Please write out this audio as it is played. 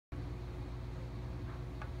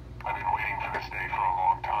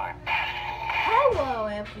Hello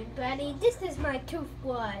everybody, this is my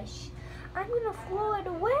toothbrush. I'm gonna throw it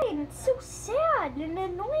away and it's so sad and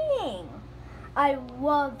annoying. I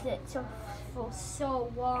loved it for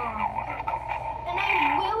so long. And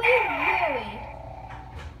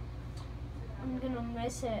I'm gonna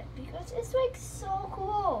miss it because it's like so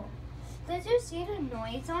cool. Did you see the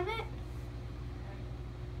noise on it?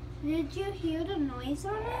 Did you hear the noise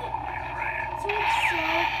on it? It's like so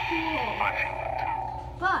cool.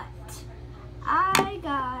 But I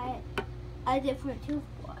got a different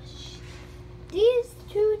toothbrush. These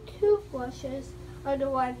two toothbrushes are the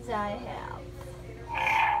ones I have.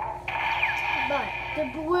 But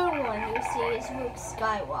the blue one you see is Luke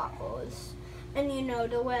Skywalker's. And you know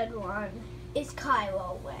the red one is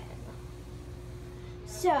Kylo Ren.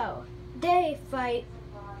 So, they fight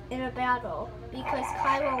in a battle because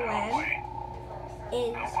Kylo Ren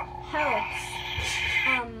helps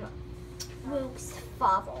Luke's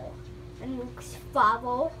father. And Luke's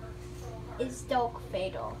father is Darth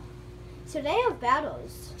Vader. So they have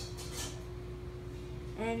battles.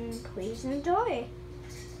 And please enjoy.